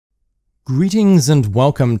Greetings and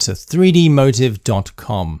welcome to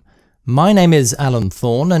 3dmotive.com. My name is Alan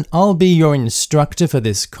Thorn and I'll be your instructor for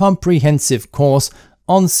this comprehensive course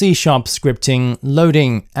on C# scripting,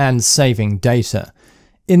 loading and saving data.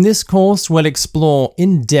 In this course, we'll explore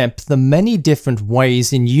in depth the many different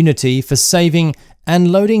ways in Unity for saving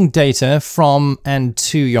and loading data from and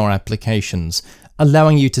to your applications,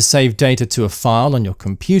 allowing you to save data to a file on your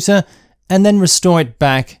computer and then restore it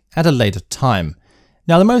back at a later time.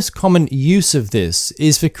 Now, the most common use of this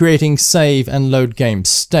is for creating save and load game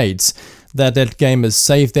states that let gamers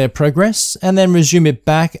save their progress and then resume it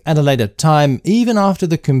back at a later time, even after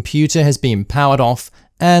the computer has been powered off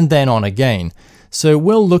and then on again. So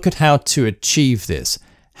we'll look at how to achieve this.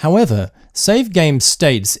 However, save game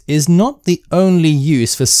states is not the only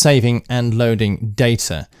use for saving and loading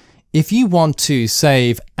data. If you want to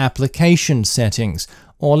save application settings,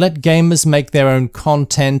 or let gamers make their own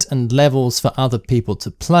content and levels for other people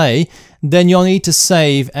to play, then you'll need to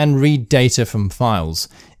save and read data from files.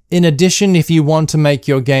 In addition, if you want to make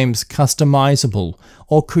your games customizable,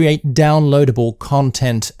 or create downloadable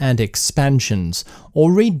content and expansions,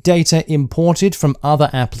 or read data imported from other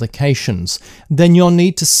applications, then you'll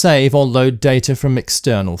need to save or load data from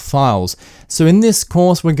external files. So in this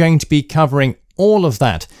course, we're going to be covering all of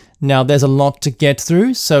that. Now, there's a lot to get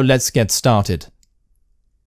through, so let's get started.